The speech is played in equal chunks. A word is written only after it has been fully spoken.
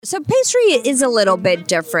So pastry is a little bit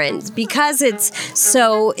different because it's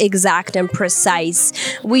so exact and precise.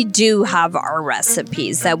 We do have our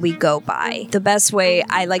recipes that we go by. The best way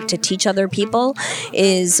I like to teach other people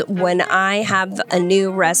is when I have a new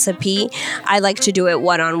recipe, I like to do it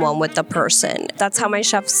one-on-one with the person. That's how my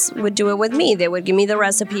chefs would do it with me. They would give me the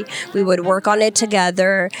recipe. We would work on it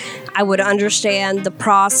together. I would understand the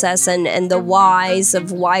process and the whys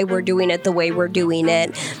of why we're doing it the way we're doing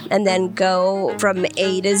it, and then go from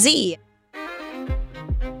A to Z.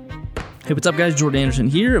 Hey, what's up, guys? Jordan Anderson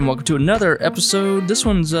here, and welcome to another episode. This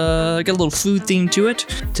one's got a little food theme to it.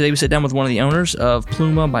 Today we sit down with one of the owners of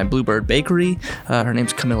Pluma by Bluebird Bakery. Her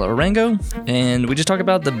name's Camila Arango, and we just talk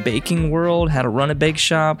about the baking world, how to run a bake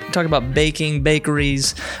shop, talk about baking,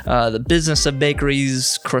 bakeries, the business of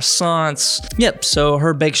bakeries, croissants. Yep, so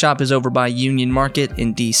her bake shop is over by Union Market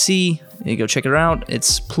in DC. You go check her out.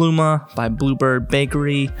 It's Pluma by Bluebird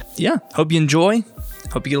Bakery. Yeah, hope you enjoy.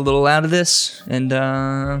 Hope you get a little out of this, and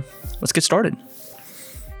let's get started.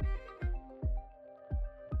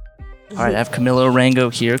 All right, I have Camila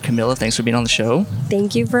Arango here. Camila, thanks for being on the show.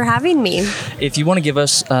 Thank you for having me. If you want to give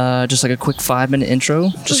us just like a quick 5-minute intro,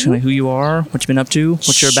 just kind of who you are, what you've been up to,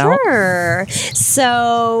 what you're about. Sure.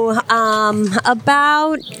 So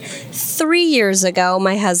about 3 years ago,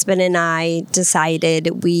 my husband and I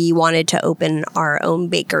decided we wanted to open our own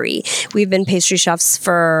bakery. We've been pastry chefs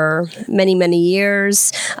for many, many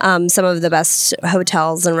years, some of the best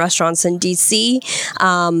hotels and restaurants in DC,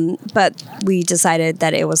 but we decided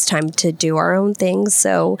that it was time to do our own thing,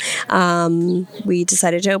 so we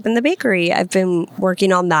decided to open the bakery. I've been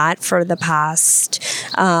working on that for the past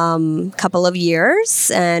couple of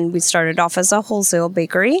years, and we started off as a wholesale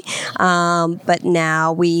bakery, but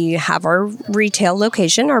now we have our retail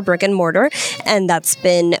location, our brick and mortar, and that's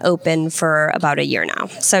been open for about a year now.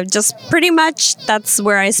 So just pretty much that's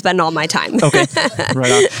where I spend all my time. Okay,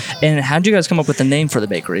 right on. And how did you guys come up with the name for the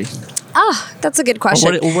bakery? That's a good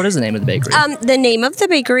question. What is the name of the bakery? The name of the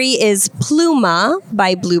bakery is Pluma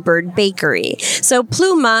by Bluebird Bakery. So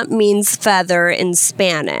Pluma means feather in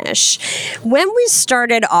Spanish. When we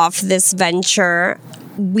started off this venture,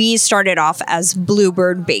 we started off as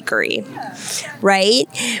Bluebird Bakery, right?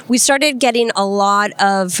 We started getting a lot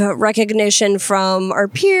of recognition from our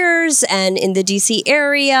peers and in the DC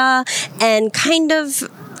area, and kind of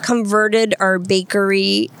converted our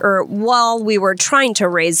bakery, or while we were trying to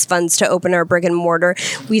raise funds to open our brick and mortar,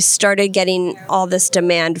 we started getting all this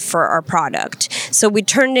demand for our product. So we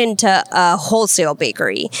turned into a wholesale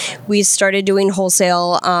bakery. We started doing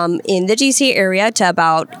wholesale in the DC area to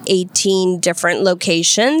about 18 different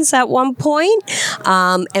locations at one point,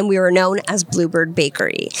 and we were known as Bluebird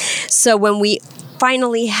Bakery. So when we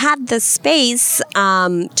finally had the space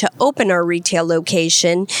to open our retail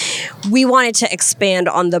location, we wanted to expand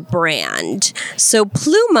on the brand. So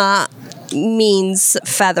Pluma means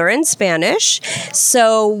feather in Spanish.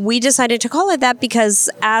 So we decided to call it that because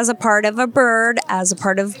as a part of a bird, as a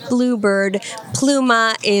part of Bluebird,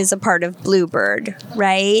 Pluma is a part of Bluebird,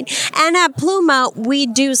 right? And at Pluma, we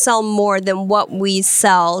do sell more than what we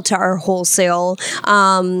sell to our wholesale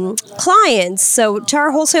clients. So to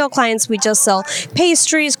our wholesale clients, we just sell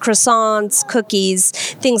pastries, croissants, cookies,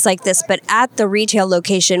 things like this. But at the retail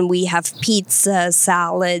location, we have pizza,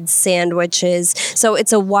 salads, sandwiches. So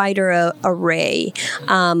it's a wider array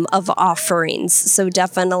of offerings. So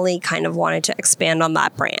definitely kind of wanted to expand on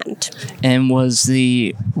that brand. And was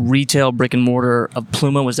the retail brick and mortar of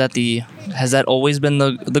Pluma, has that always been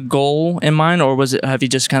the goal in mind, or have you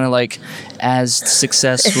just kind of like, as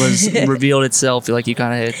success was revealed itself, like you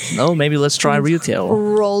kind of maybe let's try retail?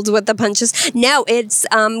 Rolled with the punches? No, it's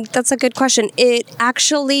that's a good question. It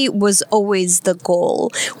actually was always the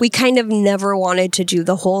goal. We kind of never wanted to do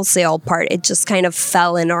the wholesale part. It just kind of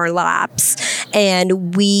fell in our laps,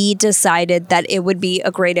 and we decided that it would be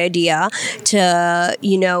a great idea to,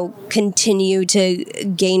 continue to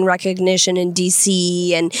gain recognition in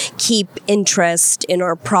DC and keep interest in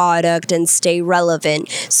our product and stay relevant.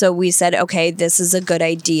 So we said, okay, this is a good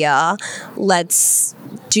idea. Let's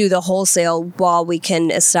do the wholesale while we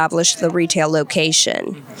can establish the retail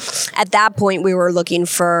location. At that point, we were looking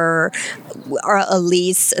for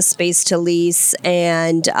a space to lease,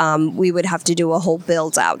 and we would have to do a whole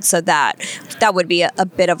build out. So that would be a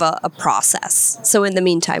bit of a process. So in the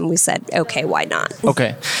meantime, we said, okay, why not?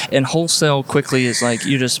 Okay. And wholesale quickly is like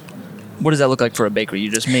what does that look like for a bakery?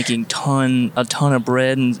 You're just making a ton of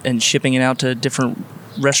bread and shipping it out to different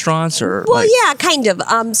restaurants or? Well, yeah, kind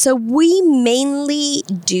of. So we mainly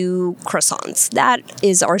do croissants. That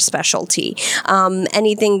is our specialty.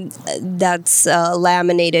 Anything that's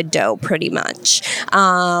laminated dough, pretty much.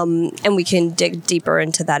 And we can dig deeper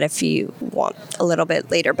into that if you want a little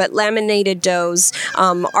bit later. But laminated doughs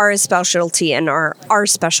are a specialty and are our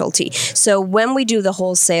specialty. So when we do the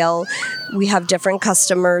wholesale, we have different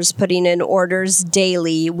customers putting in orders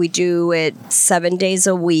daily. We do it 7 days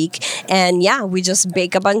a week. And yeah, we just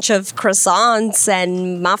bake a bunch of croissants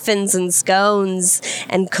and muffins and scones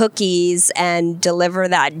and cookies and deliver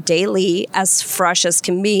that daily as fresh as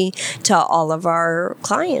can be to all of our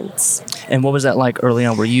clients. And what was that like early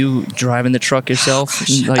on? Were you driving the truck yourself?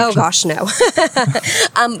 Oh gosh, no.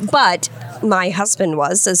 But my husband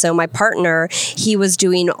was. So my partner, he was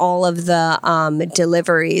doing all of the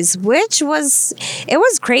deliveries, which was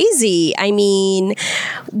crazy. I mean,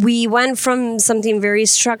 we went from something very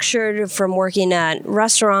structured, from working at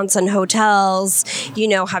restaurants and hotels,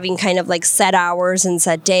 having kind of like set hours and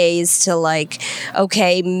set days, to like,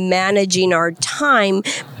 okay, managing our time,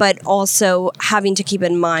 but also having to keep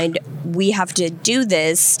in mind we have to do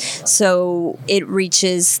this so it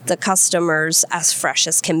reaches the customers as fresh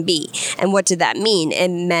as can be. And what did that mean? It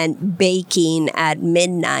meant baking at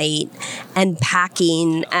midnight and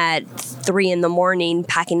packing at 3 a.m,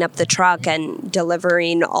 packing up the truck and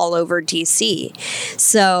delivering all over DC.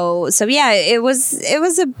 So yeah, it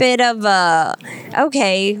was a bit of a,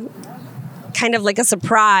 okay, kind of like a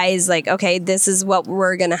surprise, like, okay, this is what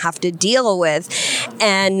we're going to have to deal with.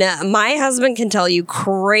 And my husband can tell you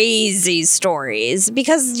crazy stories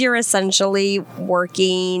because you're essentially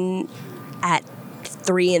working at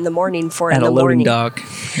 3 a.m, 4 a.m. At a loading dock.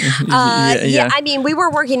 Yeah, I mean, we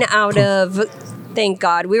were working out of, thank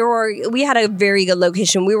God, we had a very good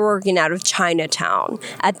location. We were working out of Chinatown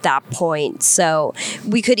at that point, so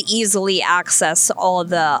we could easily access all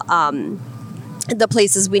the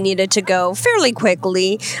places we needed to go fairly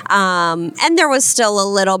quickly. And there was still a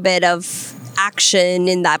little bit of action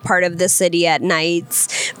in that part of the city at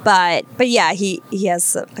nights. But yeah, he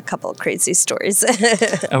has a couple of crazy stories.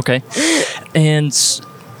 Okay. And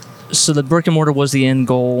so the brick and mortar was the end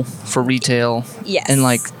goal for retail. Yes. And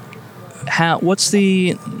like,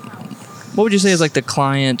 what would you say is like the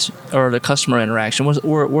client or the customer interaction? What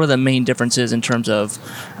are the main differences in terms of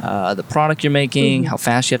the product you're making, how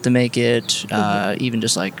fast you have to make it, even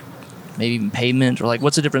just like maybe even payment, or like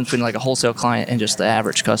what's the difference between like a wholesale client and just the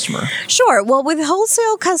average customer? Sure. Well, with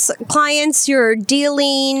wholesale clients, you're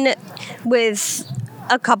dealing with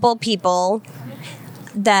a couple people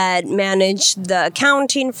that manage the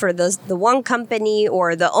accounting for the one company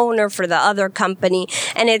or the owner for the other company.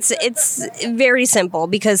 And it's very simple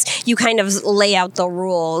because you kind of lay out the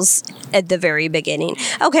rules at the very beginning.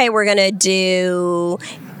 Okay, we're going to do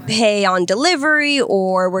pay on delivery,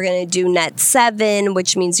 or we're going to do net 7,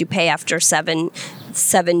 which means you pay after 7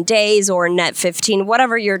 days, or net 15,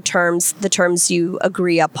 whatever the terms you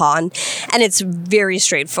agree upon. And it's very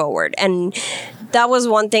straightforward. And that was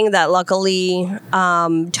one thing that luckily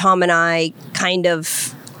Tom and I kind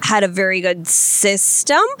of had a very good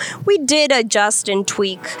system. We did adjust and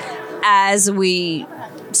tweak as we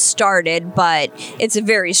started, but it's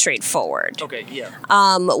very straightforward. Okay, yeah.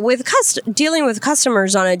 With dealing with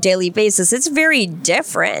customers on a daily basis, it's very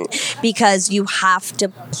different because you have to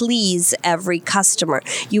please every customer.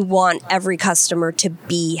 You want every customer to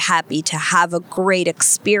be happy, to have a great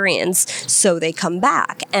experience, so they come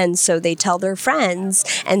back, and so they tell their friends,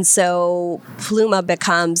 and so Pluma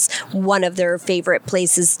becomes one of their favorite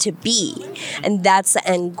places to be. And that's the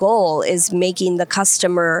end goal, is making the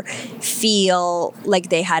customer feel like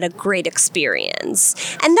they had a great experience.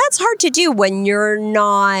 And that's hard to do when you're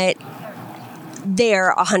not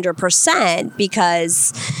there 100%,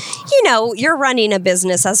 because you're running a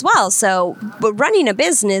business as well. So, but running a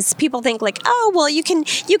business, people think like, oh, well, you can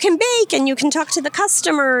bake and you can talk to the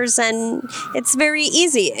customers and it's very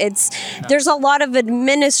easy. There's a lot of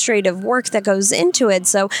administrative work that goes into it.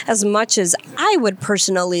 So as much as I would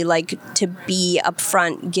personally like to be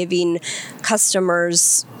upfront giving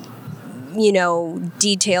customers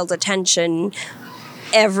detailed attention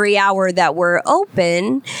every hour that we're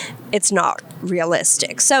open, it's not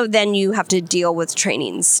realistic. So then you have to deal with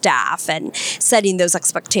training staff and setting those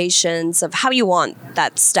expectations of how you want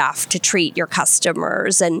that staff to treat your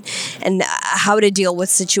customers, and how to deal with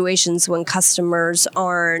situations when customers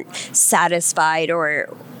aren't satisfied or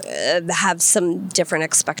have some different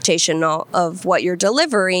expectation of what you're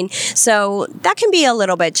delivering. So that can be a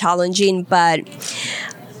little bit challenging, but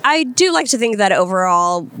I do like to think that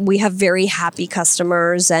overall we have very happy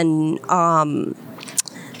customers, and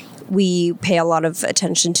we pay a lot of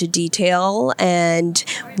attention to detail, and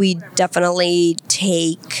we definitely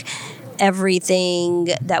take everything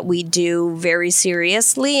that we do very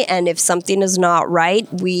seriously, and if something is not right,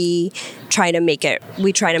 we try to make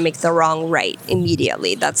the wrong right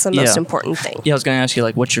immediately. That's the most important thing. Yeah, I was going to ask you,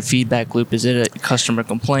 like, what's your feedback loop? Is it a customer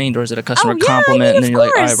complaint or is it a customer yeah, compliment? And then you're like,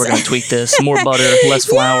 all course. right, we're going to tweak this. More butter, less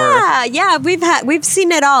flour. Yeah, we've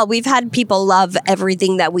seen it all. We've had people love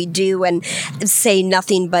everything that we do and say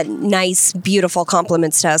nothing but nice, beautiful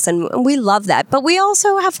compliments to us, and we love that. But we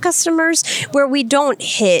also have customers where we don't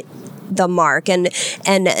hit the mark, and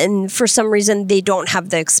for some reason they don't have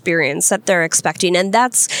the experience that they're expecting, and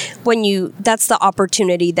that's the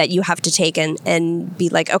opportunity that you have to take and be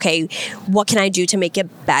like, okay, what can I do to make it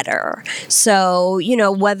better? So,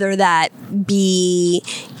 whether that be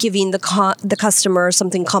giving the customer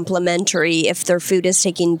something complimentary if their food is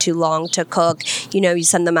taking too long to cook, you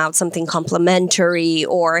send them out something complimentary,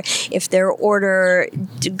 or if their order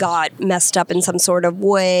got messed up in some sort of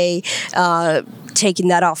way, taking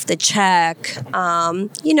that off the check.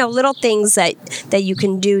 Little things that you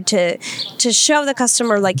can do to show the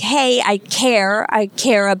customer, like, hey, I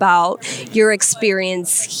care about your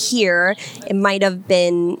experience here. It might have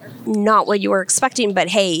been not what you were expecting, but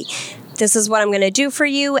hey, this is what I'm going to do for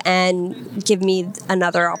you, and give me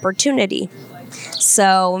another opportunity.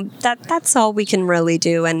 So that's all we can really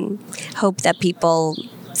do, and hope that people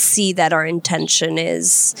see that our intention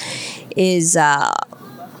is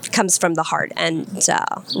comes from the heart, and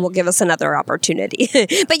will give us another opportunity.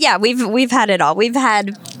 But yeah, we've had it all. We've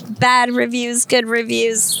had bad reviews, good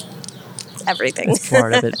reviews, everything. That's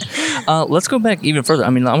part of it. Let's go back even further. I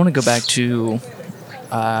mean, I want to go back to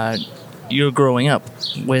your growing up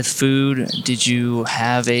with food. Did you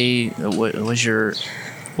have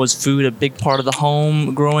was food a big part of the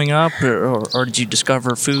home growing up, or did you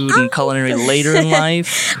discover food and culinary later in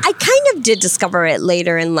life? I kind of did discover it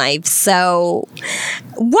later in life. So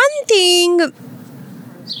one thing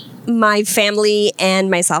my family and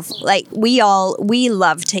myself, like, we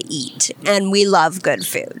love to eat, and we love good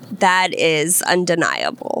food. That is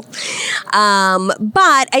undeniable.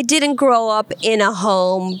 But I didn't grow up in a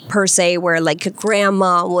home per se where, like,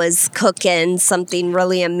 grandma was cooking something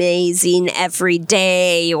really amazing every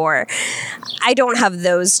day, or I don't have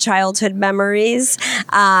those childhood memories.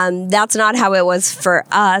 That's not how it was for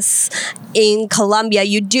us. In Colombia,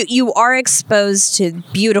 you are exposed to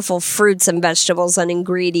beautiful fruits and vegetables and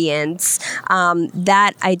ingredients.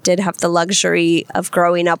 That I did have the luxury of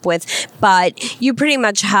growing up with, but you pretty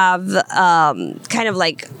much have kind of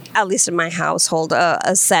like, at least in my household,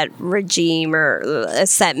 a set regime or a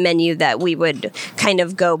set menu that we would kind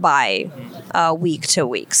of go by week to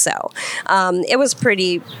week. So it was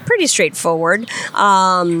pretty straightforward.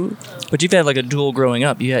 But you've had like a dual growing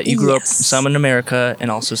up. You grew up some in America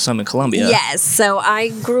and also some in Colombia. Yes. So I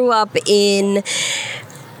grew up in...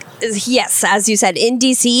 Yes, as you said, in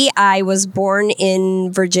D.C. I was born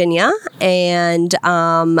in Virginia, and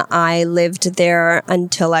I lived there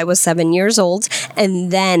until I was 7 years old,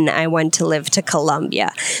 and then I went to live to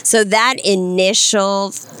Colombia. So that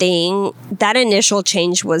initial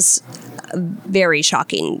change was very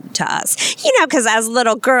shocking to us, because as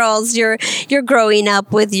little girls, you're growing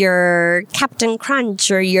up with your Captain Crunch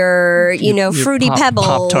or your Fruity Pebbles,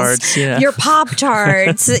 Pop-Tarts, your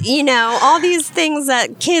Pop-Tarts, all these things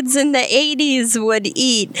that kids in the 80s would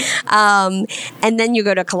eat. And then you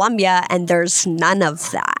go to Colombia and there's none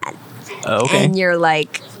of that. Okay. And you're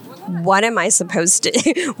like, what am I supposed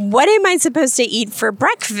to eat for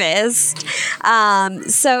breakfast?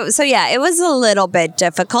 So yeah, it was a little bit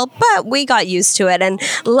difficult, but we got used to it. And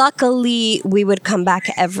luckily we would come back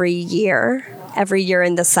every year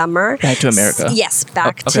in the summer. Back to America. Yes,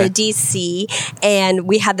 back to DC. And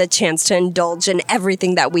we had the chance to indulge in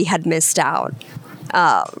everything that we had missed out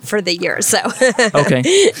for the year. So okay.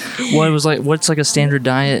 Well, it was like, what's like a standard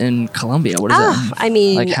diet in Colombia? What is that? I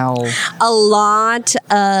mean, like how a lot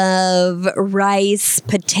of rice,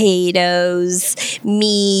 potatoes,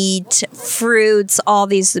 meat, fruits, all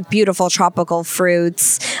these beautiful tropical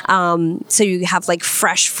fruits. So you have like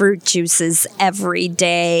fresh fruit juices every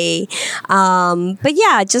day. But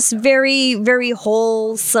yeah, just very, very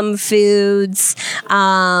wholesome foods.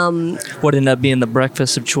 What ended up being the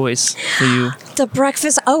breakfast of choice for you? The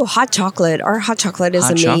breakfast, hot chocolate. Our hot chocolate is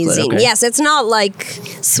amazing. Chocolate, okay. Yes, it's not like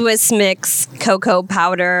Swiss mix cocoa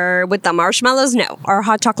powder with the marshmallows. No, our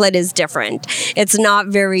hot chocolate is different. It's not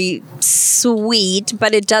very sweet,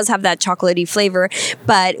 but it does have that chocolatey flavor.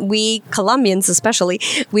 But we Colombians especially,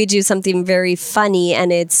 we do something very funny,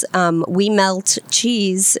 and it's we melt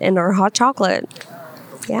cheese in our hot chocolate.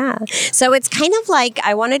 Yeah. So it's kind of like,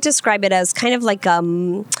 I want to describe it as kind of like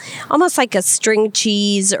almost like a string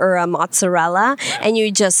cheese or a mozzarella. And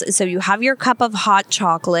so you have your cup of hot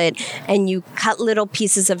chocolate and you cut little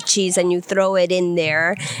pieces of cheese and you throw it in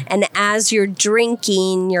there. And as you're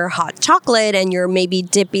drinking your hot chocolate and you're maybe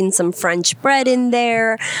dipping some French bread in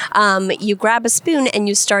there, you grab a spoon and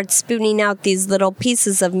you start spooning out these little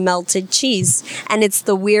pieces of melted cheese. And it's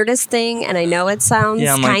the weirdest thing. And I know it sounds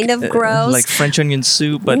kind of gross. Like French onion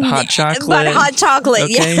soup, but hot chocolate. But hot chocolate,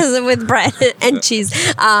 okay. Yes, with bread and cheese.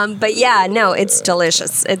 But yeah, no, it's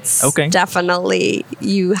delicious. It's definitely,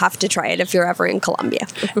 you have to try it if you're ever in Colombia.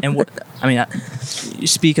 And you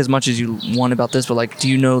speak as much as you want about this, but like, do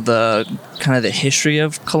you know the kind of the history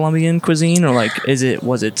of Colombian cuisine, or like, did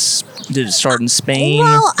it start in Spain?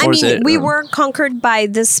 Well, we were conquered by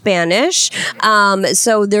the Spanish,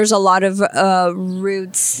 so there's a lot of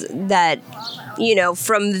roots that,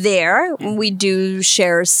 from there we do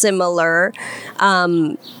share similar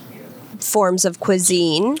forms of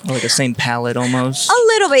cuisine. Like the same palate almost? A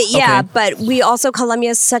little bit, yeah. Okay. But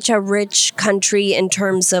Colombia is such a rich country in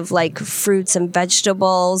terms of like fruits and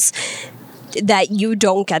vegetables that you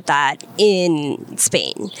don't get that in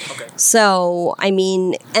Spain. Okay. So, and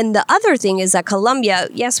the other thing is that Colombia,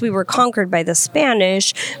 yes, we were conquered by the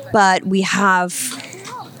Spanish, but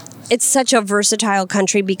it's such a versatile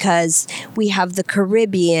country because we have the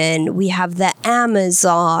Caribbean, we have the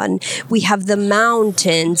Amazon, we have the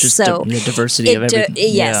mountains. Just so the diversity of everything.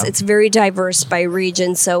 Yes, it's very diverse by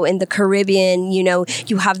region. So in the Caribbean, you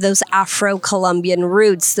have those Afro-Colombian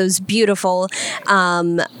roots, those beautiful,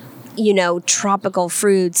 tropical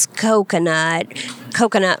fruits,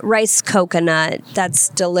 rice coconut. That's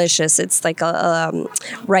delicious. It's like a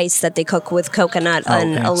rice that they cook with coconut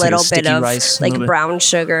and a little bit of brown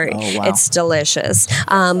sugar. Oh, wow. It's delicious.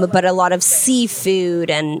 But a lot of seafood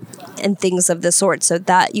and things of the sort. So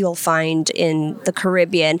that you'll find in the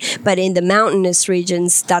Caribbean. But in the mountainous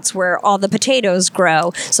regions, that's where all the potatoes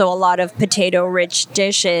grow. So a lot of potato-rich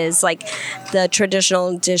dishes, like the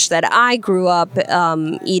traditional dish that I grew up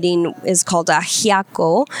eating is called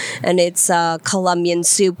ajiaco, and it's a Colombian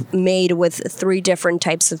soup made with 3 different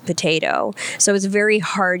types of potato. So it's very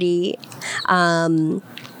hearty.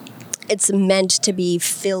 It's meant to be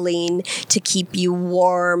filling to keep you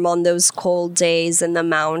warm on those cold days in the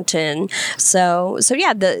mountain. So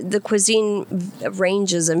yeah, the cuisine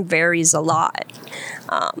ranges and varies a lot,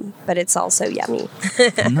 but it's also yummy.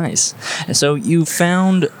 Nice. So you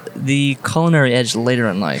found the culinary edge later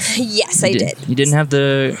in life. Yes, I did. You didn't have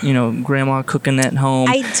the, grandma cooking at home.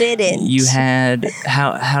 I didn't. You had,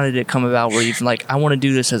 how did it come about where you've like, I want to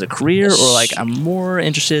do this as a career, or like, I'm more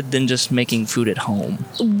interested than just making food at home?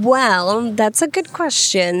 Well, that's a good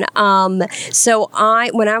question. So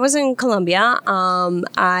when I was in Colombia,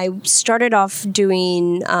 I started off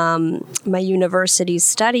doing my university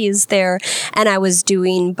studies there, and I was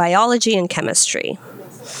doing biology and chemistry.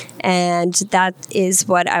 And that is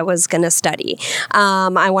what I was going to study.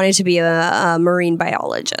 I wanted to be a marine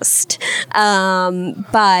biologist.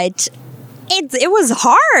 But it was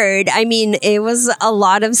hard. It was a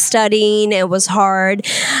lot of studying. It was hard.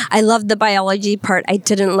 I loved the biology part. I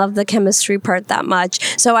didn't love the chemistry part that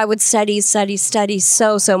much. So I would study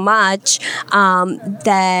so much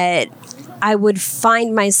that I would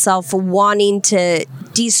find myself wanting to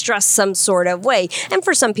de-stress some sort of way. And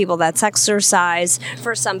for some people, that's exercise.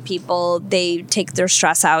 For some people, they take their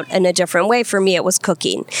stress out in a different way. For me, it was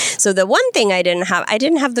cooking. So the one thing I didn't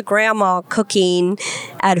have the grandma cooking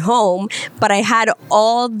at home, but I had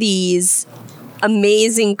all these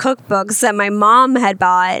amazing cookbooks that my mom had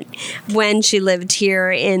bought when she lived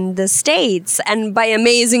here in the States. And by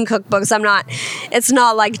amazing cookbooks, it's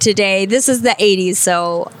not like today. This is the 80s,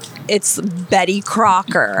 so it's Betty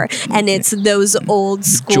Crocker, and it's those old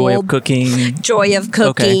school Joy of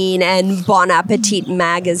Cooking and Bon Appetit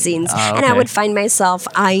magazines. And I would find myself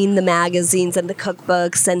eyeing the magazines and the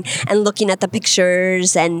cookbooks and looking at the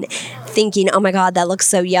pictures and thinking, oh my God, that looks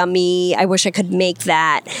so yummy. I wish I could make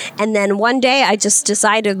that. And then one day I just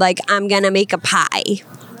decided, I'm going to make a pie.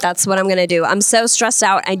 That's what I'm going to do. I'm so stressed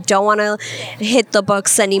out. I don't want to hit the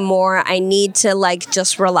books anymore. I need to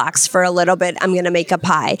just relax for a little bit. I'm going to make a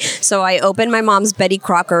pie. So I opened my mom's Betty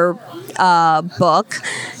Crocker book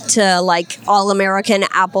to All American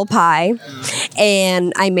Apple Pie,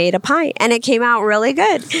 and I made a pie, and it came out really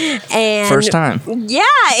good. And first time. Yeah,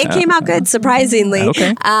 it came out good, surprisingly.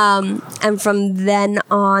 Okay. And from then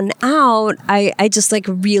on out, I just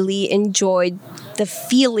really enjoyed the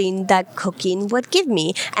feeling that cooking would give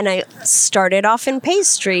me. And I started off in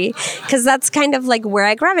pastry because that's kind of like where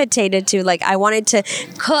I gravitated to. Like I wanted to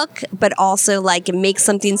cook, but also like make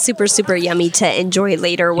something super, super yummy to enjoy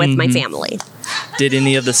later with my family. Did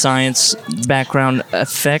any of the science background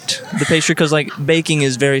affect the pastry? Because like baking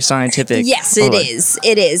is very scientific. Yes, it is.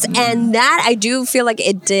 It is. And that I do feel like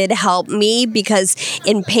it did help me because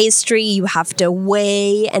in pastry you have to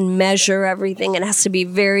weigh and measure everything. It has to be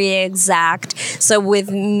very exact. So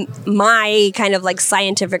with my kind of like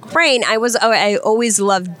scientific brain, I always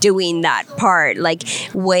loved doing that part, like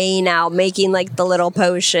weighing out, making like the little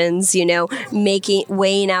potions,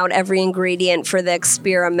 weighing out every ingredient for the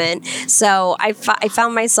experiment. So I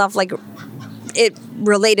found myself like it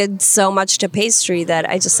related so much to pastry that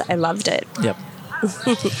I loved it. Yep.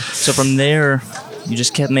 So from there, you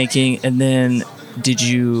just kept making, and then did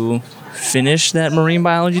you finish that marine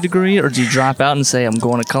biology degree, or did you drop out and say, I'm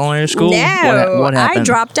going to culinary school? No, what happened? I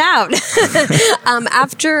dropped out.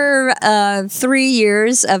 After 3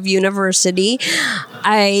 years of university,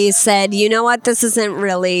 I said, you know what, this isn't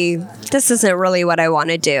really what I want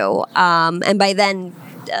to do. And by then,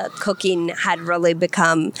 cooking had really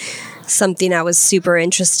become something I was super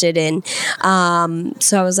interested in.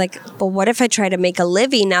 So I was like, well, what if I try to make a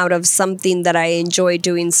living out of something that I enjoy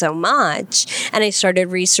doing so much? And I started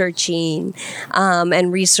researching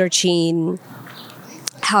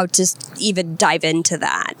how to even dive into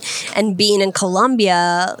that. And being in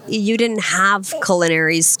Colombia, you didn't have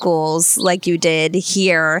culinary schools like you did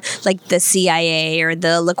here, like the CIA or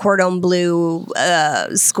the Le Cordon Bleu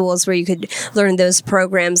schools where you could learn those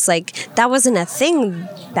programs. Like that wasn't a thing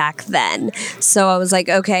back then. So I was like,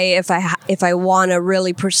 okay, if I want to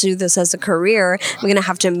really pursue this as a career, I'm going to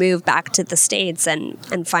have to move back to the States and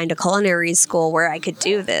find a culinary school where I could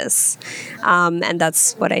do this. And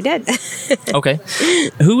that's what I did. Okay.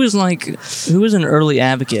 Who was an early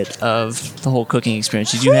advocate of the whole cooking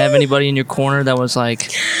experience? Did you have anybody in your corner that was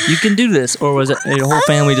like, you can do this? Or was it your whole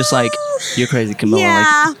family just like, you're crazy, Camila?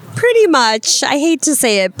 Yeah, pretty much. I hate to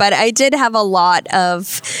say it, but I did have a lot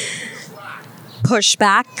of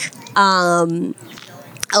pushback.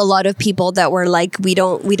 A lot of people that were like, we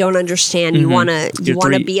don't understand. You wanna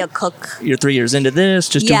be a cook. You're 3 years into this.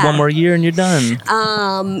 Just do one more year and you're done.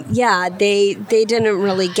 They didn't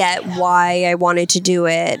really get why I wanted to do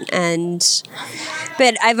it,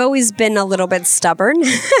 but I've always been a little bit stubborn,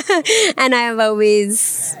 and I've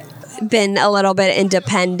always been a little bit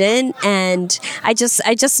independent, and I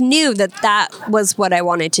just knew that was what I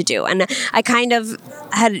wanted to do, and I kind of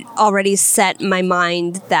had already set my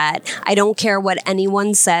mind that I don't care what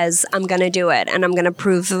anyone says, I'm gonna do it, and I'm gonna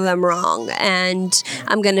prove them wrong, and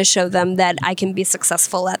I'm gonna show them that I can be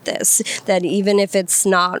successful at this, that even if it's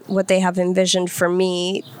not what they have envisioned for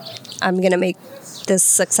me, I'm gonna make this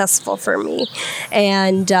successful for me.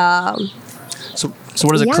 And So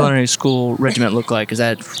what does a culinary school regiment look like? Is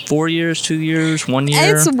that 4 years, 2 years, 1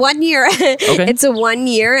 year? It's 1 year. Okay. It's a 1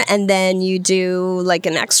 year, and then you do like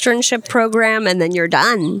an externship program, and then you're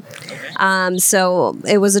done. So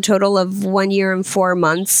it was a total of 1 year and 4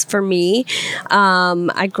 months for me.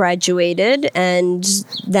 I graduated, and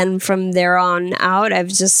then from there on out, I've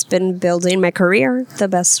just been building my career the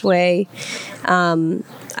best way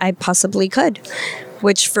I possibly could,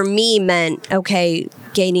 which for me meant,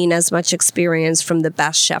 gaining as much experience from the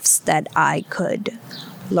best chefs that I could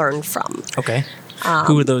learn from. Okay.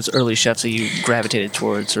 Who were those early chefs that you gravitated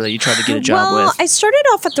towards or that you tried to get a job with? I started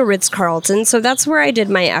off at the Ritz-Carlton, so that's where I did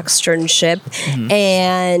my externship.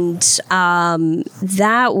 And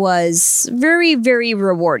that was very, very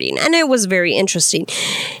rewarding. And it was very interesting.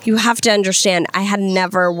 You have to understand, I had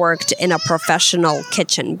never worked in a professional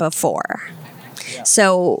kitchen before.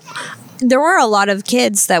 So there were a lot of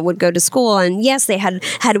kids that would go to school, and yes, they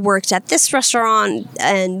had worked at this restaurant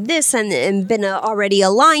and this and been already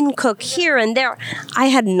a line cook here and there. I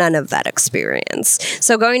had none of that experience.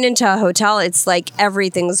 So going into a hotel, it's like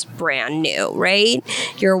everything's brand new, right?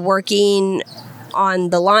 You're working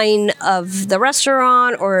on the line of the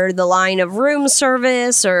restaurant or the line of room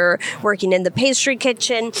service or working in the pastry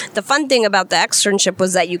kitchen. The fun thing about the externship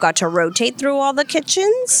was that you got to rotate through all the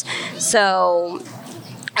kitchens. So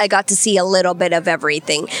I got to see a little bit of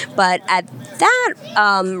everything. But at that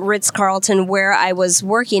Ritz-Carlton where I was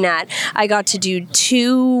working at, I got to do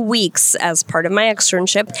 2 weeks as part of my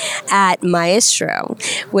externship at Maestro,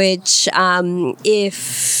 which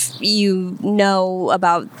if you know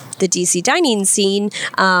about the DC dining scene,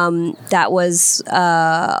 that was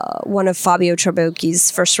one of Fabio Trabocchi's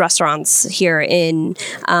first restaurants here in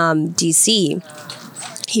DC.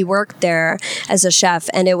 He worked there as a chef,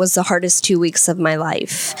 and it was the hardest 2 weeks of my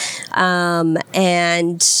life.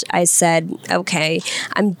 And I said, okay,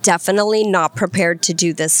 I'm definitely not prepared to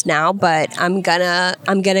do this now, but I'm gonna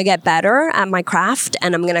get better at my craft,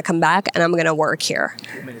 and I'm gonna come back and I'm gonna work here.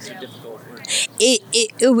 What made it so difficult?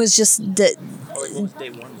 It was just the Day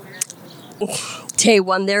one. day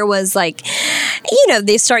one. There was like,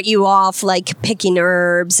 they start you off like picking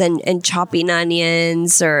herbs and chopping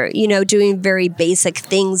onions, or, doing very basic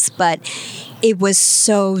things, but it was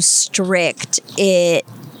so strict.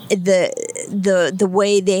 The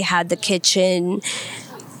way they had the kitchen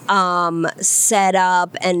set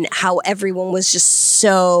up, and how everyone was just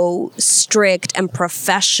so strict and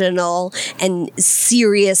professional and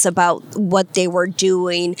serious about what they were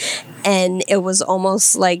doing. And it was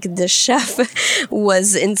almost like the chef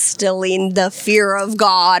was instilling the fear of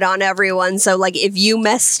God on everyone. So like, if you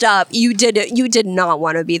messed up, you did not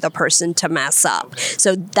want to be the person to mess up.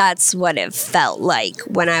 So that's what it felt like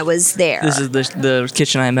when I was there. This is the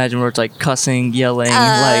kitchen, I imagine, where it's like cussing, yelling,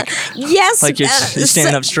 yes, like you're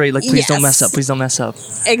standing up straight, like, please don't mess up, please don't mess up.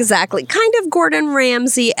 Exactly. Kind of Gordon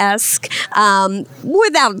Ramsay-esque,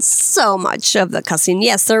 without so much of the cussing.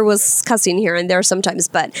 Yes, there was cussing here and there sometimes,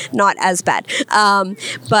 but not as bad.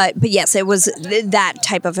 But yes, it was that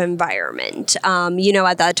type of environment.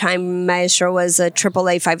 At that time, Maestro was a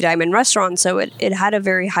AAA 5-diamond restaurant, so it had a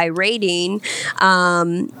very high rating.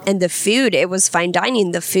 And the food, it was fine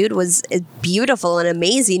dining. The food was beautiful and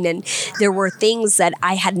amazing. And there were things that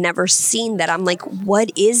I had never seen that I'm like,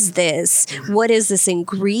 what is this? What is this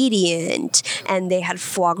ingredient? And they had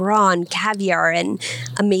foie gras and caviar and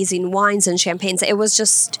amazing wines and champagnes. It was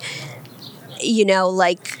just,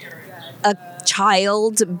 like a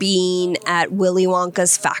child being at Willy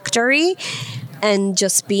Wonka's factory and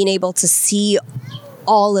just being able to see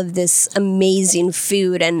all of this amazing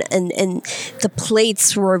food, and the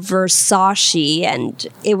plates were Versace, and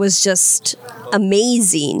it was just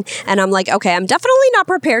amazing. And I'm like, okay, I'm definitely not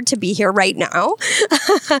prepared to be here right now,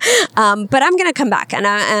 but I'm gonna come back and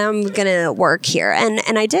I'm gonna work here,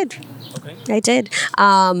 and I did. Okay. I did.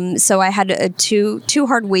 So I had two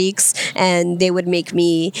hard weeks, and they would make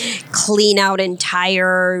me clean out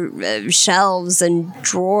entire shelves and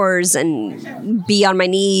drawers and be on my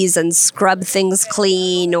knees and scrub things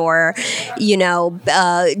clean, or,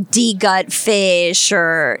 de-gut fish,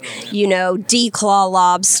 or, declaw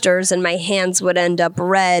lobsters, and my hands would end up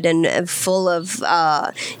red and full of,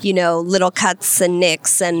 little cuts and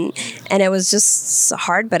nicks. And it was just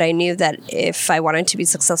hard, but I knew that if I wanted to be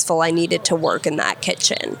successful, I needed to work in that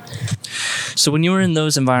kitchen. So when you were in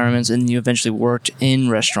those environments and you eventually worked in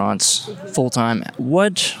restaurants full time,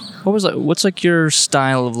 what's like your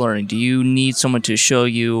style of learning? Do you need someone to show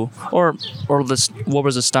you, or what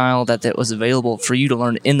was the style that was available for you to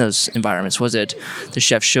learn in those environments? Was it the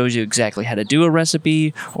chef shows you exactly how to do a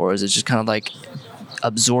recipe, or is it just kind of like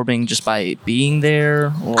absorbing just by being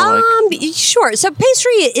there? Or sure. So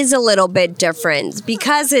pastry is a little bit different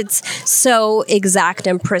because it's so exact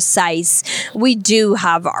and precise. We do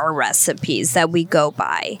have our recipes that we go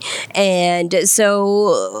by. And so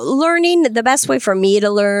learning, the best way for me to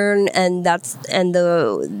learn, and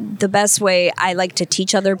the best way I like to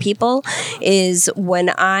teach other people, is when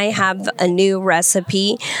I have a new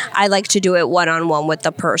recipe, I like to do it one-on-one with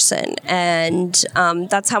the person. And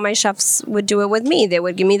that's how my chefs would do it with me. They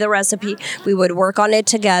would give me the recipe. We would work on it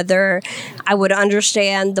together. I would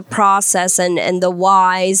understand the process and the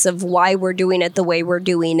whys of why we're doing it the way we're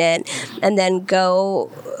doing it, and then go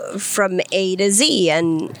from A to Z.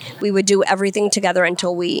 And we would do everything together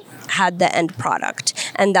until we had the end product.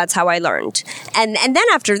 And that's how I learned. And then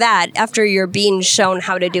after that, after you're being shown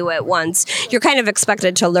how to do it once, you're kind of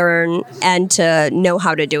expected to learn and to know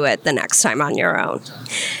how to do it the next time on your own.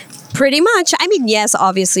 Pretty much. I mean, yes,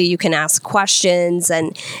 obviously you can ask questions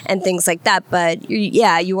and things like that, but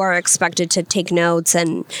you are expected to take notes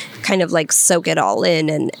and kind of like soak it all in.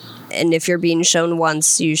 And if you're being shown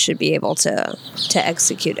once, you should be able to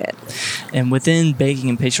execute it. And within baking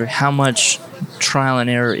and pastry, how much trial and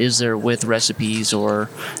error is there with recipes, or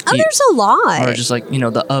there's a lot, or just like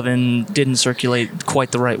the oven didn't circulate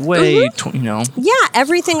quite the right way? Yeah,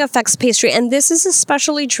 everything affects pastry, and this is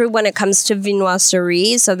especially true when it comes to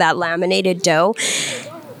viennoiserie, so that laminated dough.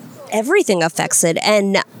 Everything affects it.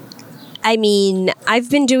 And I mean, I've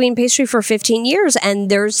been doing pastry for 15 years, and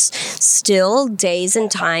there's still days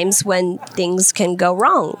and times when things can go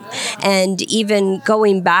wrong. And even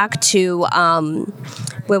going back to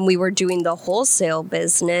when we were doing the wholesale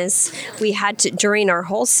business, we had to, during our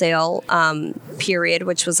wholesale period,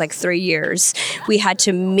 which was like 3 years, we had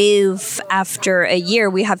to move after a year.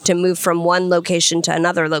 We have to move from one location to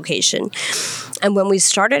another location. And when we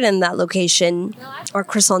started in that location, our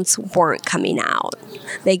croissants weren't coming out.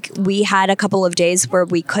 Like, we had a couple of days where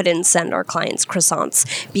we couldn't send our clients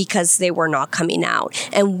croissants because they were not coming out.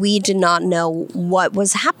 And we did not know what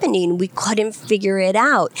was happening. We couldn't figure it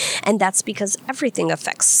out. And that's because everything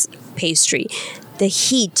affects pastry. The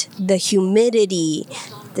heat, the humidity,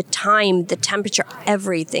 the time, the temperature,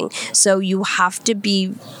 everything. So you have to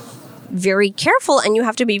be very careful, and you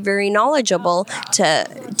have to be very knowledgeable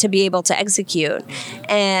to be able to execute.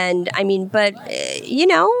 And I mean, but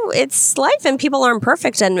it's life, and people aren't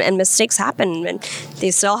perfect, and mistakes happen, and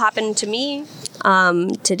they still happen to me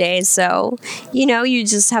today. So you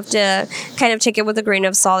just have to kind of take it with a grain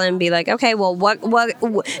of salt and be like, okay, well, what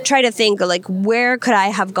try to think like, where could I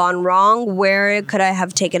have gone wrong? Where could I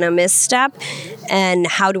have taken a misstep? And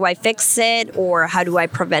how do I fix it, or how do I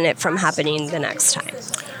prevent it from happening the next time?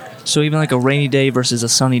 So even like a rainy day versus a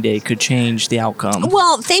sunny day could change the outcome.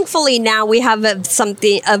 Well, thankfully now we have a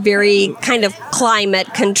very kind of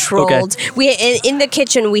climate controlled. Okay. We in the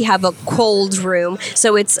kitchen we have a cold room,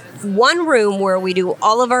 so it's one room where we do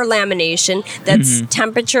all of our lamination that's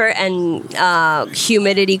temperature and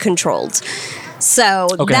humidity controlled. So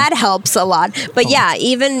that helps a lot. But yeah,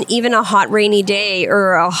 even a hot rainy day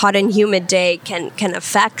or a hot and humid day can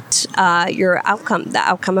affect your outcome, the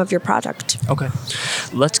outcome of your product. Okay.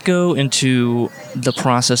 Let's go into the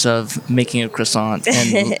process of making a croissant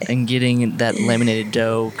and getting that laminated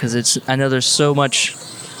dough, because I know there's so much.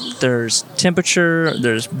 There's temperature,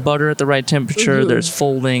 there's butter at the right temperature, there's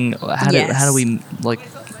folding. How do we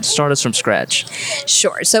start us from scratch?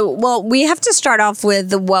 Sure. So, we have to start off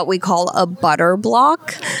with what we call a butter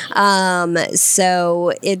block.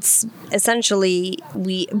 So it's essentially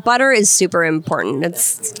butter is super important.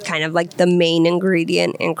 It's kind of like the main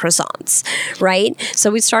ingredient in croissants, right?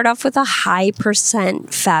 So we start off with a high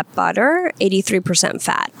percent fat butter, 83%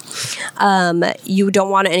 fat. You don't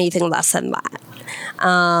want anything less than that.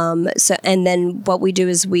 And then what we do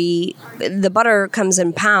is the butter comes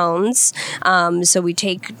in pounds. So we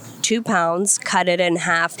take 2 pounds, cut it in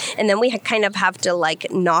half, and then we kind of have to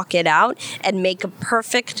knock it out and make a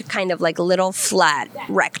perfect kind of little flat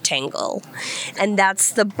rectangle. And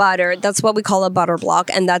that's the butter. That's what we call a butter block.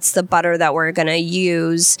 And that's the butter that we're going to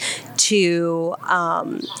use to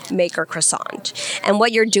make our croissant. And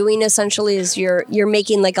what you're doing essentially is you're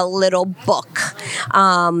making a little book.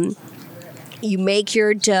 You make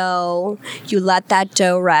your dough, you let that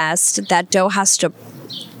dough rest. That dough has to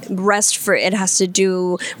rest it has to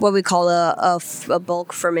do what we call a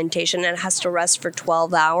bulk fermentation. It has to rest for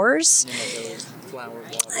 12 hours.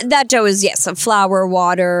 That dough is, yes, a flour,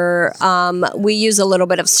 water. We use a little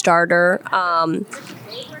bit of starter,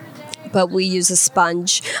 but we use a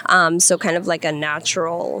sponge, so kind of like a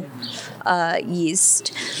natural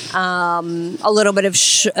yeast. A little bit of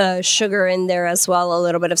sugar in there as well, a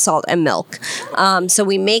little bit of salt and milk. So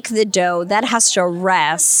we make the dough. That has to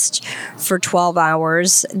rest for 12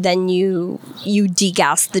 hours. Then you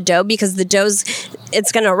degas the dough, because the dough's,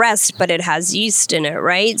 it's going to rest, but it has yeast in it,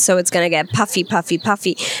 right? So it's going to get puffy, puffy,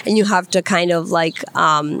 puffy. And you have to kind of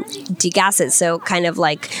degas it. So kind of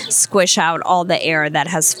squish out all the air that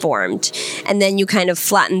has formed. And then you kind of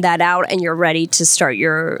flatten that out, and you're ready to start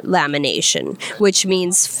your lamination, which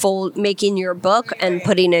means making your book and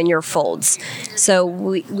putting in your folds. So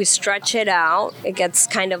we stretch it out. It gets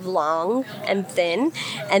kind of long and thin.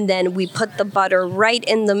 And then we put the butter right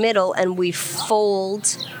in the middle, and we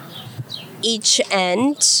fold each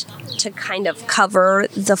end to kind of cover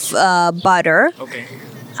the butter. Okay.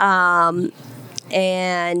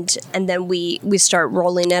 And then we start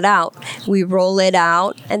rolling it out. We roll it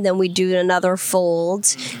out, and then we do another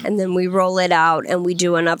fold, and then we roll it out, and we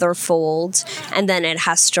do another fold, and then it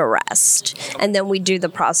has to rest. And then we do the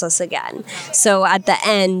process again. So at the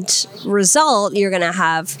end result, you're going to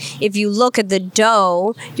have, if you look at the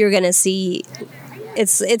dough, you're going to see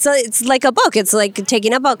it's like a book. It's like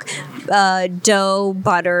taking a book. Dough,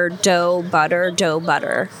 butter, dough, butter, dough,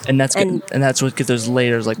 butter. And that's what gets those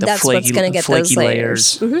layers, the that's flaky, what's gonna get flaky those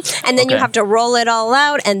layers. Mm-hmm. And then you have to roll it all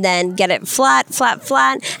out, and then get it flat, flat,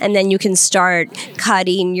 flat, and then you can start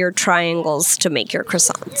cutting your triangles to make your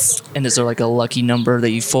croissants. And is there a lucky number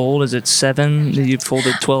that you fold? Is it 7 that you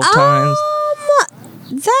folded 12 times?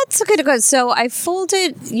 That's a good question. So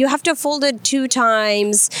you have to fold it 2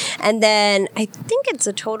 times, and then I think it's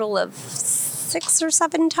a total of 6 or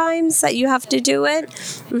 7 times that you have to do it.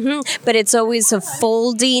 But it's always a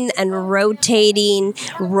folding and rotating,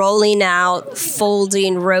 rolling out,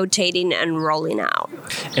 folding, rotating, and rolling out.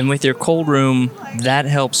 And with your cold room, that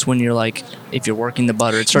helps when you're like, if you're working the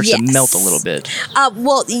butter, it starts to melt a little bit.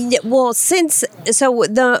 One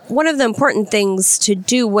of the important things to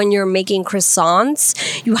do when you're making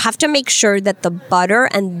croissants, you have to make sure that the butter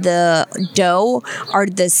and the dough are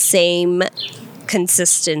the same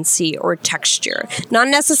consistency or texture, not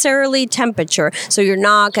necessarily temperature. So you're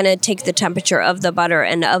not going to take the temperature of the butter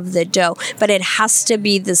and of the dough, but it has to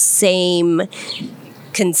be the same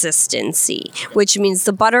consistency, which means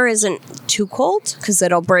the butter isn't too cold because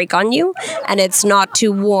it'll break on you, and it's not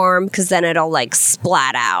too warm because then it'll like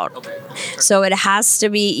splat out. So it has to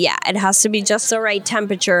be just the right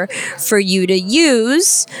temperature for you to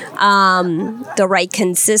use the right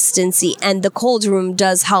consistency, and the cold room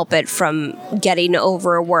does help it from getting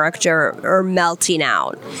overworked or melting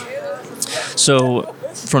out. So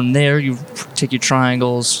from there, you take your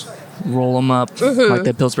triangles, roll them up like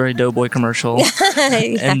that Pillsbury Doughboy commercial,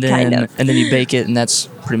 and then you bake it, and that's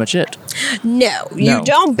pretty much it. No, you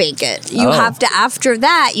don't bake it. You have to, after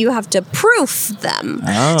that, you have to proof them.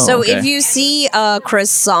 If you see a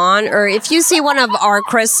croissant, or if you see one of our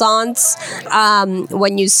croissants,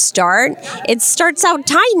 when you start, it starts out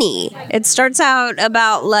tiny. It starts out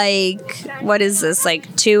about like, what is this,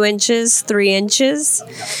 like 2 inches, 3 inches?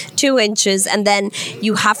 2 inches, and then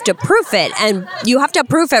you have to proof it, and you have to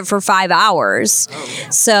proof it for 5 hours.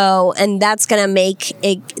 So, and that's going to make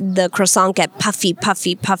the croissant get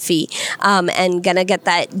puffy, and gonna get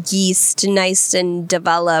that yeast nice and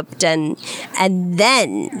developed, and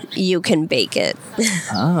then you can bake it.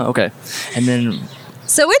 Okay. And then,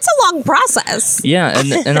 so it's a long process. Yeah,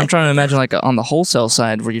 and I'm trying to imagine like on the wholesale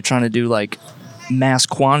side where you're trying to do like mass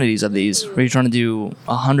quantities of these, where you're trying to do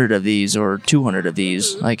 100 of these or 200 of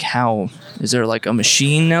these. Like, how is there like a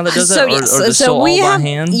machine now that does that, or just so all by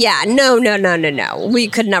hand? Yeah, no. We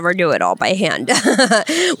could never do it all by hand.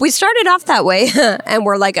 We started off that way, and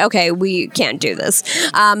we're like, okay, we can't do this.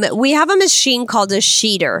 We have a machine called a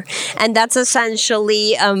sheeter, and that's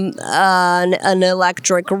essentially an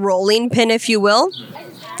electric rolling pin, if you will,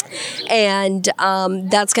 and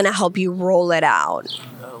that's going to help you roll it out.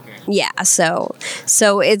 Yeah, so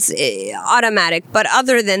it's automatic. But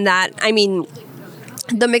other than that, I mean,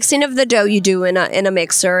 the mixing of the dough you do in a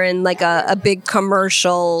mixer, in like a big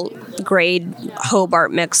commercial grade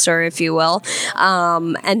Hobart mixer, if you will,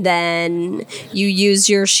 and then you use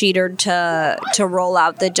your sheeter to roll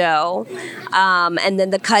out the dough, and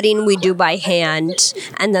then the cutting we do by hand,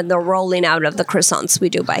 and then the rolling out of the croissants we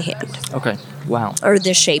do by hand. Okay, wow. Or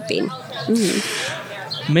the shaping.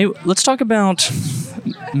 Let's talk about.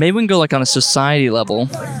 Maybe we can go like on a society level,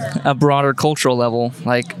 a broader cultural level.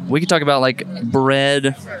 Like we could talk about like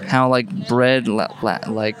bread, how like bread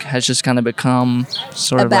like has just kind of become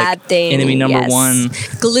sort of a bad like thing. Enemy number one.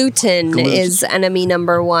 Gluten is enemy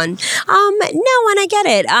number one. No, and I get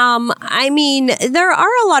it. I mean, there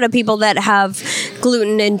are a lot of people that have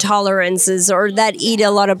gluten intolerances or that eat a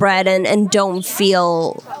lot of bread and don't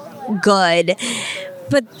feel good.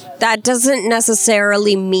 But that doesn't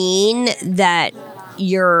necessarily mean that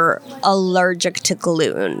you're allergic to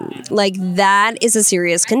gluten. Like, that is a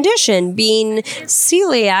serious condition. Being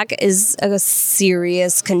celiac is a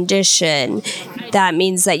serious condition. That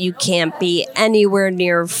means that you can't be anywhere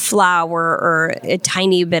near flour, or a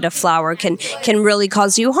tiny bit of flour can really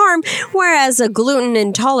cause you harm. Whereas a gluten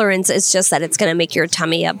intolerance is just that it's going to make your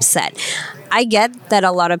tummy upset. I get that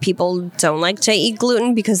a lot of people don't like to eat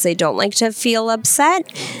gluten because they don't like to feel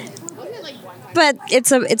upset. But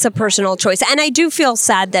it's a personal choice. And I do feel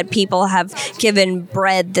sad that people have given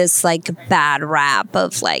bread this like bad rap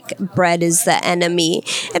of like bread is the enemy.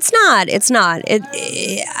 It's not.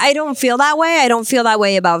 I don't feel that way. I don't feel that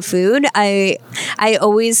way about food. I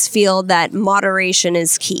always feel that moderation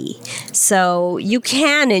is key. So you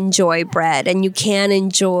can enjoy bread and you can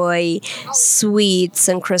enjoy sweets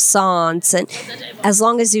and croissants, and as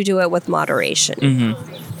long as you do it with moderation.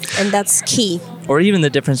 And that's key. Or even the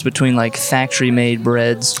difference between like factory-made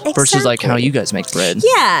breads versus like how you guys make bread.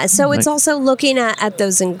 Yeah, so it's also looking at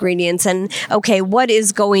those ingredients and, okay, what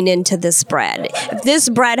is going into this bread? If this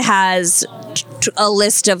bread has a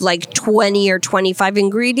list of like 20 or 25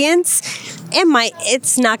 ingredients,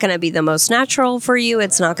 it's not going to be the most natural for you.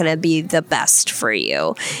 It's not going to be the best for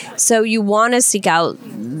you. So you want to seek out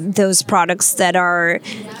those products that are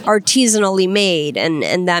artisanally made,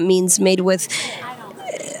 and that means made with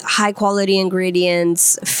high quality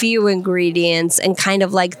ingredients, few ingredients, and kind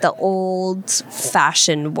of like the old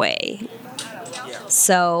fashioned way.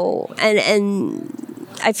 So, and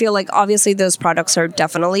I feel like obviously those products are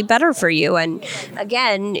definitely better for you. And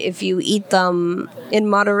again, if you eat them in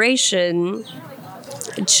moderation,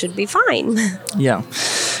 it should be fine. Yeah.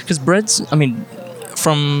 Because breads, I mean,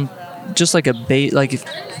 from just like a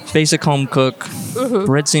basic home cook,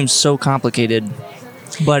 bread seems so complicated,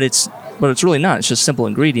 but it's really not. It's just simple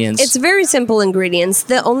ingredients. It's very simple ingredients.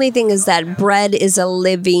 The only thing is that bread is a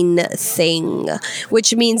living thing,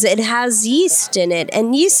 which means it has yeast in it,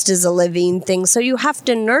 and yeast is a living thing. So you have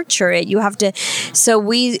to nurture it. You have to. So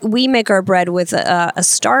we make our bread with a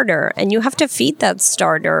starter, and you have to feed that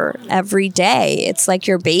starter every day. It's like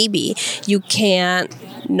your baby. You can't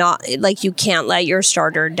let your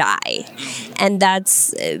starter die, and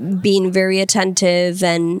that's being very attentive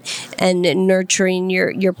and nurturing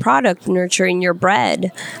your product, nurturing your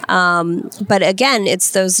bread. But again,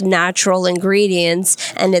 it's those natural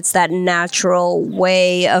ingredients, and it's that natural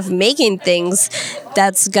way of making things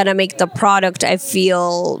that's gonna make the product, I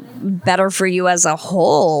feel, better for you as a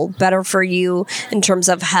whole, better for you in terms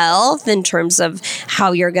of health, in terms of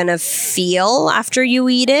how you're gonna feel after you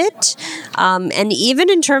eat it, and even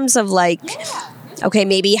in terms of like, okay,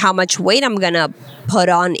 maybe how much weight I'm gonna put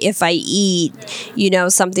on if I eat,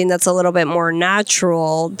 something that's a little bit more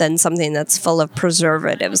natural than something that's full of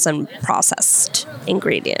preservatives and processed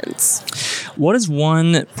ingredients. What is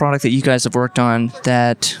one product that you guys have worked on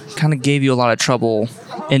that kind of gave you a lot of trouble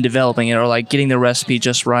in developing it, or like getting the recipe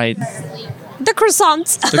just right? The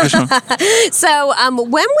croissants. So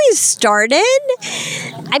when we started,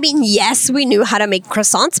 I mean, yes, we knew how to make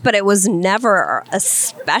croissants, but it was never a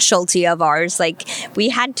specialty of ours. Like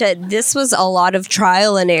this was a lot of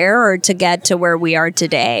trial and error to get to where we are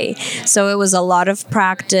today. So it was a lot of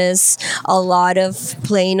practice, a lot of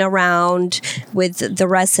playing around with the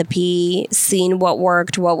recipe, seeing what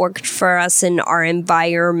worked for us in our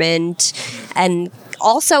environment, and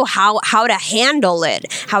also how to handle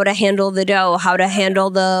it, how to handle the dough, how to handle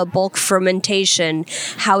the bulk fermentation,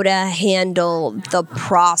 how to handle the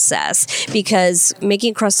process, because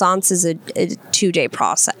making croissants is a 2-day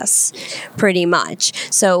process pretty much.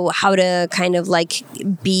 So how to kind of like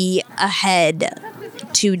be ahead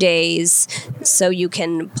 2 days so you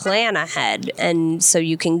can plan ahead and so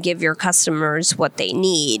you can give your customers what they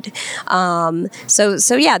need. So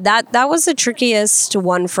yeah, that was the trickiest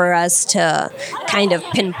one for us to kind of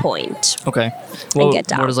pinpoint. Okay. And get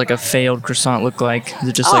down. What does like a failed croissant look like? Is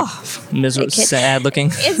it just like miserable, sad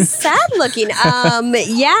looking? It's sad looking.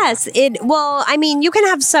 Yes. Well, I mean, you can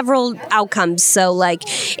have several outcomes. So like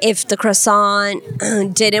if the croissant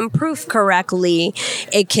didn't proof correctly,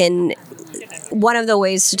 it can... One of the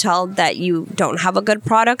ways to tell that you don't have a good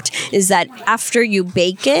product is that after you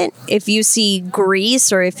bake it, if you see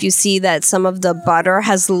grease or if you see that some of the butter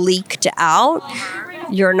has leaked out,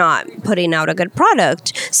 you're not putting out a good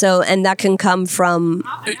product. So, and that can come from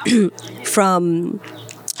the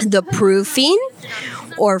proofing,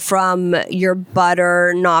 or from your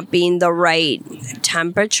butter not being the right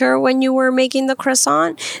temperature when you were making the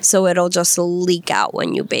croissant. So it'll just leak out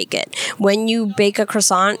when you bake it. When you bake a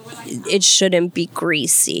croissant, it shouldn't be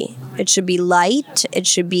greasy. It should be light, it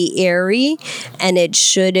should be airy, and it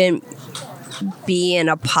shouldn't be in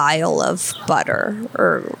a pile of butter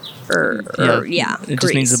or it grease.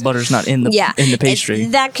 Just means the butter's not in the pastry.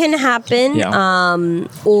 That can happen. Yeah.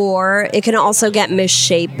 Or it can also get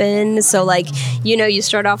misshapen. So like, you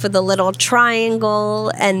start off with a little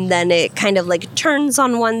triangle and then it kind of like turns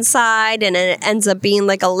on one side and it ends up being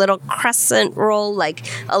like a little crescent roll, like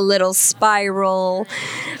a little spiral.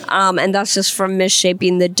 And that's just from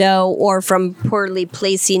misshaping the dough or from poorly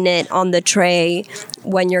placing it on the tray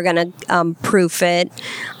when you're going to proof it.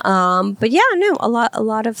 But yeah, no, a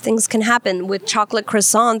lot of things can happen with chocolate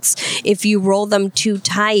croissants. If you roll them too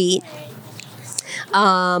tight,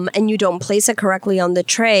 and you don't place it correctly on the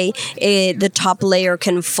tray, the top layer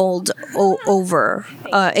can fold over.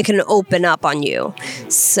 It can open up on you,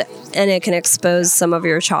 and it can expose some of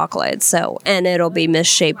your chocolate. And it'll be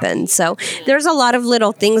misshapen. So there's a lot of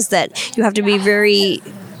little things that you have to be very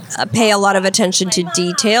pay a lot of attention to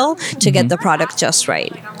detail to get the product just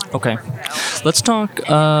right. Okay, let's talk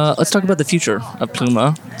about the future of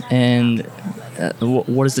Pluma, and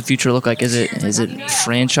what does the future look like? Is it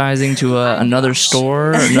franchising to another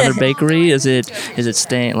store, another bakery? Is it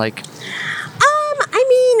staying like? I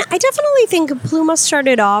mean, I definitely think Pluma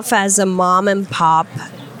started off as a mom and pop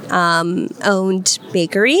owned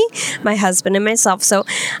bakery, my husband and myself. So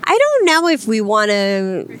I don't know if we want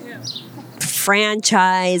to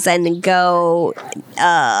franchise and go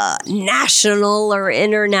national or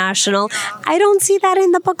international. I don't see that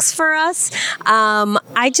in the books for us.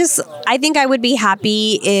 I think I would be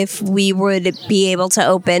happy if we would be able to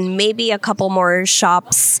open maybe a couple more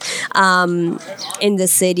shops in the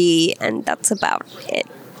city, and that's about it.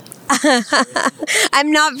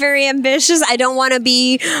 I'm not very ambitious. I don't want to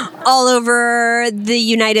be all over the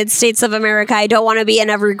United States of America. I don't want to be in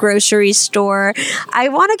every grocery store. I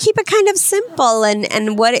want to keep it kind of simple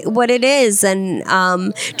and what it is and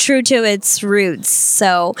true to its roots.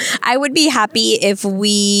 So I would be happy if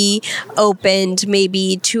we opened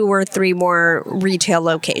maybe 2 or 3 more retail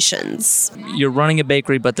locations. You're running a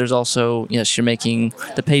bakery, but there's also, yes, you're making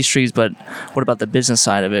the pastries, but what about the business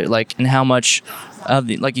side of it? Like, and how much of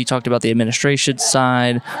the, like you talked about the administration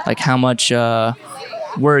side, like how much, where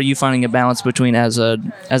are you finding a balance between as a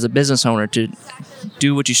business owner to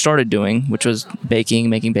do what you started doing, which was baking,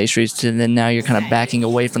 making pastries, to then now you're kind of backing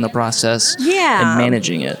away from the process and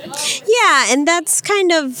managing it. Yeah, and that's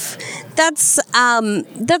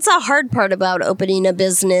a hard part about opening a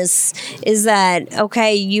business is that,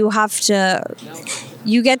 okay, you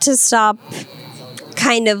get to stop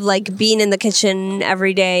kind of like being in the kitchen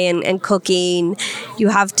every day and cooking. You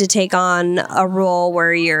have to take on a role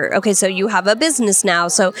where so you have a business now,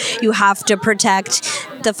 so you have to protect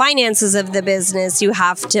the finances of the business. You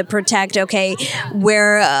have to protect, okay,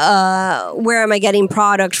 where am I getting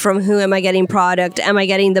product from? Who am I getting product? Am I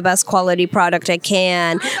getting the best quality product I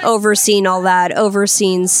can? Overseeing all that,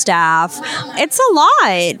 overseeing staff. It's a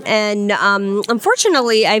lot. And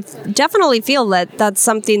unfortunately, I definitely feel that that's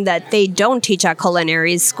something that they don't teach at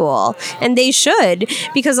culinary school. And they should,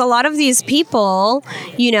 because a lot of these people,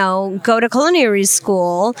 go to culinary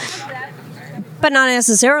school, but not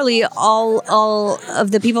necessarily all of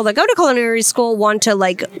the people that go to culinary school want to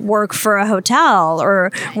work for a hotel or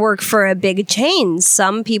work for a big chain.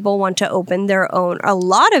 Some people want to open their own, a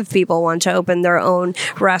lot of people want to open their own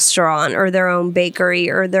restaurant or their own bakery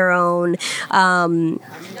or their own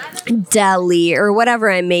deli or whatever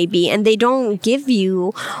it may be. And they don't give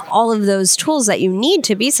you all of those tools that you need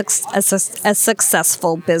to be a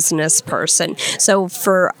successful business person. So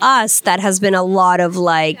for us, that has been a lot of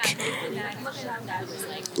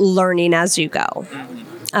learning as you go.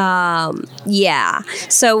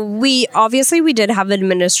 So we did have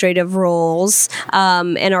administrative roles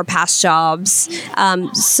in our past jobs.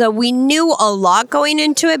 So we knew a lot going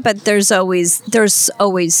into it, but there's always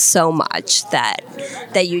so much that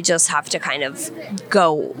you just have to kind of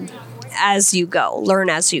go as you go, learn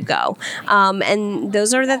as you go. And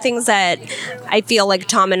those are the things that I feel like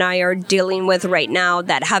Tom and I are dealing with right now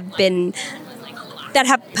that have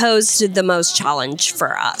posed the most challenge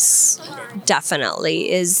for us,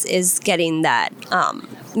 definitely, is getting that,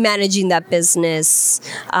 managing that business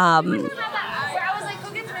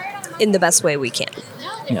in the best way we can.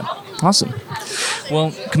 Yeah, awesome.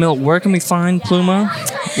 Well, Camila, where can we find Pluma?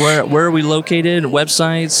 Where are we located?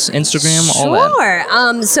 Websites, Instagram, all that?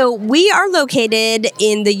 Sure. So we are located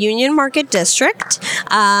in the Union Market District.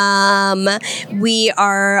 We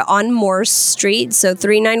are on Morse Street, so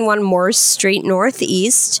 391 Morse Street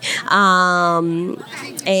Northeast.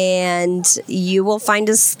 And you will find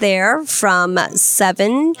us there from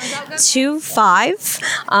 7 to 5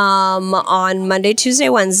 on Monday, Tuesday,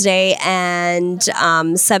 Wednesday, and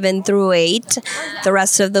 7 through 8 the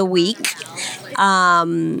rest of the week.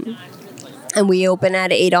 And we open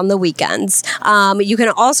at 8 on the weekends. You can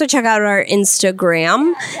also check out our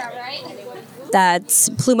Instagram. That's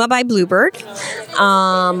Pluma by Bluebird,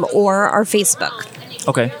 or our Facebook.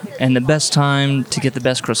 Okay. And the best time to get the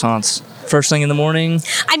best croissants? First thing in the morning?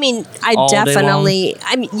 I mean,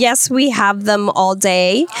 yes, we have them all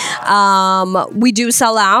day. We do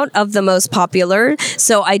sell out of the most popular.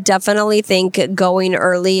 So I definitely think going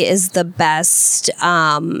early is the best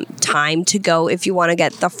time to go if you want to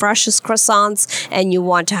get the freshest croissants and you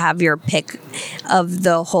want to have your pick of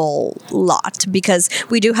the whole lot. Because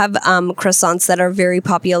we do have croissants that are very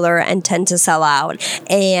popular and tend to sell out.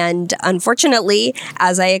 And unfortunately,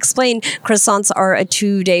 as I explained, croissants are a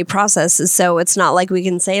 2-day process. So it's not like we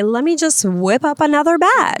can say, let me just whip up another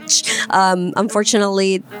batch.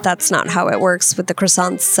 Unfortunately, that's not how it works with the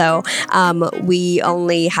croissants. So we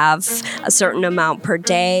only have a certain amount per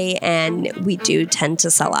day, and we do tend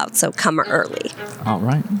to sell out. So come early. All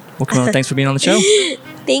right. Well, Camila, thanks for being on the show.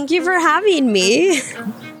 Thank you for having me.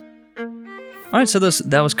 All right, so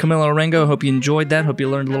that was Camila Arango. Hope you enjoyed that. Hope you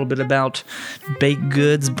learned a little bit about baked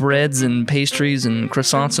goods, breads, and pastries, and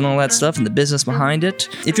croissants, and all that stuff, and the business behind it.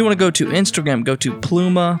 If you want to go to Instagram, go to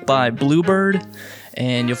Pluma by Bluebird,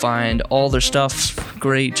 and you'll find all their stuff,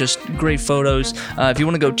 great photos. If you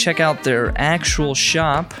want to go check out their actual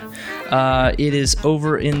shop, it is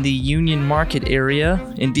over in the Union Market area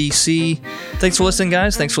in DC. Thanks for listening,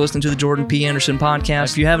 guys. Thanks for listening to the Jordan P. Anderson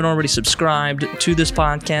podcast. If you haven't already subscribed to this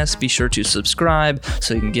podcast, be sure to subscribe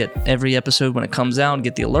so you can get every episode when it comes out and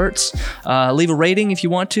get the alerts. Leave a rating if you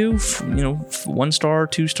want to. 1 star,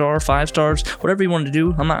 2 star, 5 stars, whatever you want to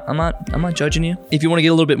do. I'm not judging you. If you want to get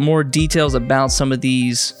a little bit more details about some of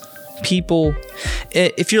these people,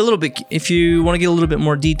 if you want to get a little bit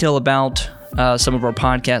more detail about some of our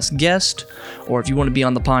podcast guests, or if you want to be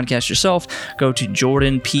on the podcast yourself, go to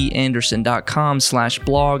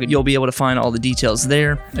jordanpanderson.com/blog. You'll be able to find all the details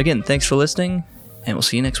there. Again, thanks for listening, and we'll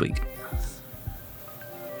see you next week.